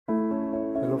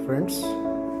friends.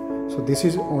 So this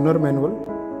is owner manual.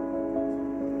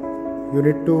 You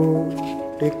need to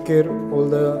take care all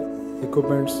the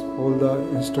equipments, all the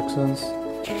instructions,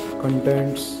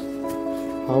 contents,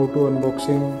 how to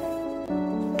unboxing,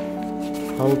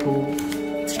 how to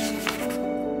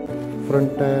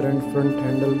front tire and front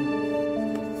handle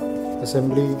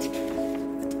assembly,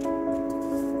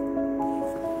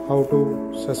 how to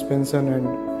suspension and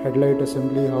headlight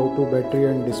assembly, how to battery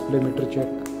and display meter check,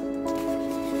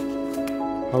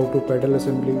 how to pedal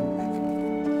assembly,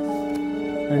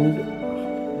 and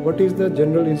what is the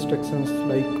general instructions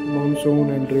like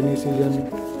monsoon and rainy season,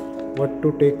 what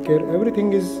to take care.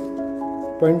 Everything is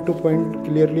point to point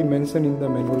clearly mentioned in the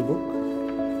manual book.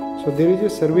 So there is a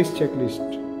service checklist.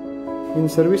 In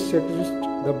service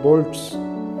checklist, the bolts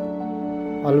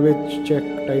always check,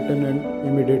 tighten and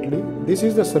immediately. This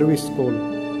is the service call,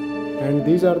 and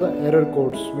these are the error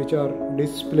codes which are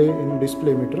display in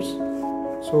display meters.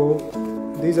 So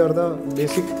these are the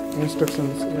basic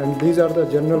instructions, and these are the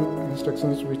general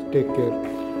instructions which take care.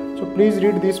 So please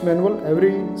read this manual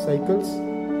every cycles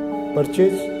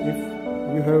purchase. If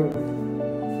you have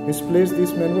misplaced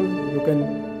this manual, you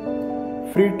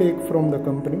can free take from the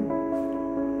company.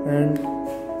 And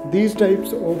these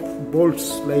types of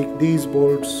bolts, like these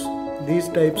bolts, these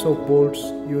types of bolts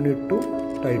you need to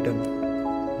tighten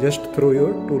just through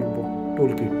your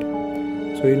toolkit.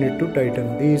 So you need to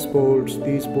tighten these bolts,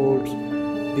 these bolts,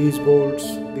 these bolts,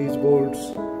 these bolts,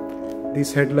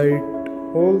 this headlight,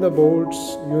 all the bolts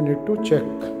you need to check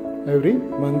every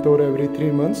month or every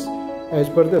 3 months. As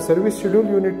per the service schedule,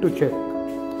 you need to check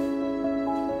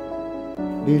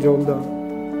these all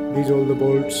the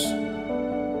bolts,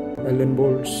 Allen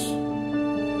bolts.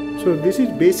 So this is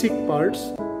basic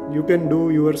parts you can do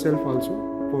yourself also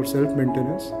for self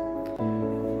maintenance.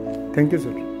 Thank you,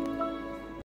 sir.